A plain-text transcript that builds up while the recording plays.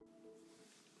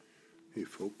Hey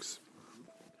folks,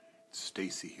 it's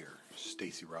Stacy here,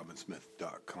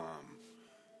 StacyRobinsmith.com,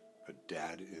 a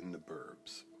dad in the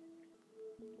burbs.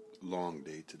 Long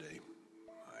day today,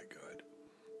 my God.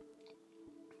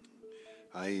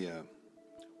 I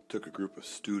took a group of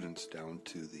students down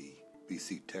to the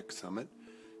BC Tech Summit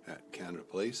at Canada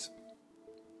Place,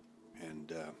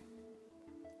 and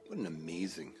what an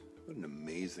amazing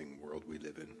world we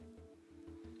live in.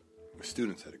 The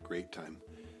students had a great time.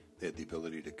 They had the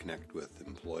ability to connect with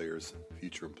employers,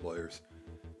 future employers,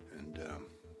 and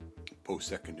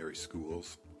post-secondary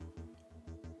schools.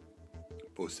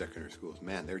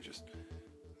 Man, they're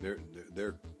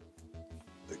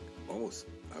almost,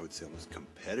 I would say, almost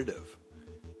competitive,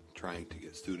 trying to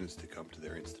get students to come to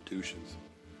their institutions.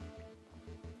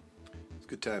 It's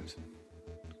good times.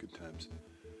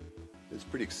 It's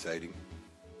pretty exciting.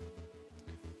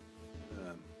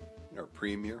 Our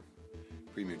Premier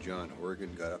John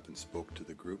Horgan got up and spoke to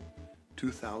the group.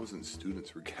 2,000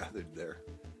 students were gathered there.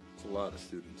 It's a lot of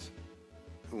students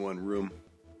in one room.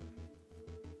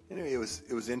 Anyway, it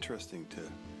was interesting to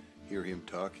hear him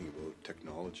talking about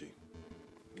technology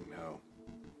and how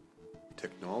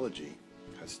technology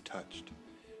has touched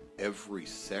every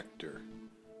sector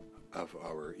of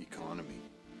our economy.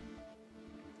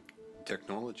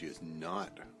 Technology is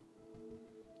not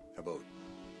about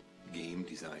game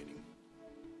designing.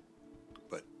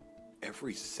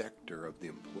 Every sector of the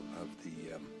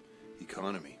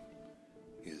economy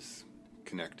is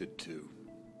connected to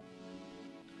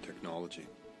technology.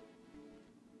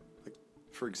 Like,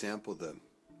 for example, the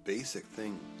basic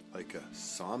thing like a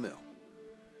sawmill.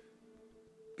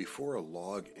 Before a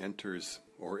log enters,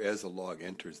 or as a log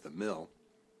enters the mill,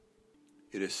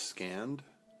 it is scanned,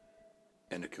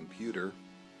 and a computer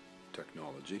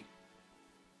technology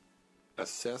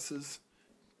assesses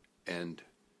and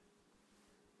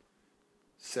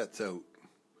sets out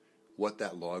what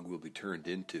that log will be turned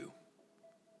into.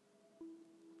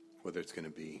 Whether it's going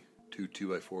to be two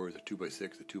 2x4s, a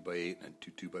 2x6, a 2x8, and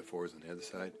two 2x4s on the other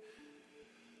side,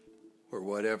 or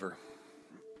whatever.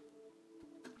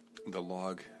 The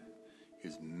log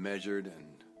is measured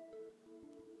and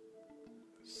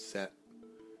set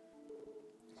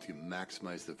to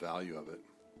maximize the value of it.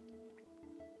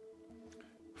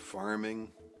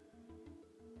 Farming,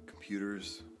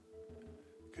 computers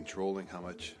controlling how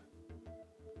much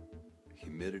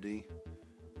humidity,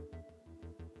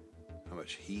 how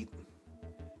much heat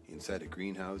inside of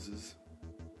greenhouses.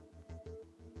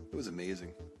 It was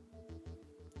amazing.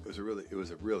 It was a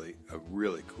really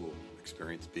cool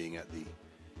experience being at the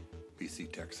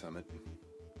BC Tech Summit.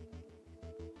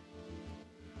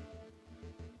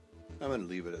 I'm going to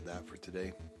leave it at that for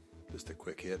today. Just a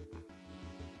quick hit.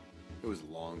 It was a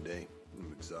long day.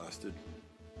 I'm exhausted.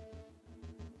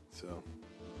 So,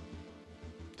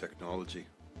 technology,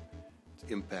 it's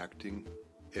impacting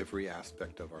every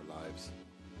aspect of our lives.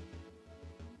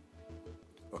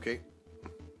 Okay,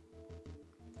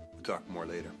 we'll talk more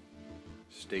later.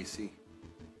 Stacy,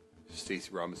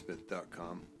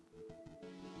 StacyRobinsmith.com.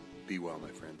 Be well, my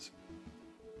friends.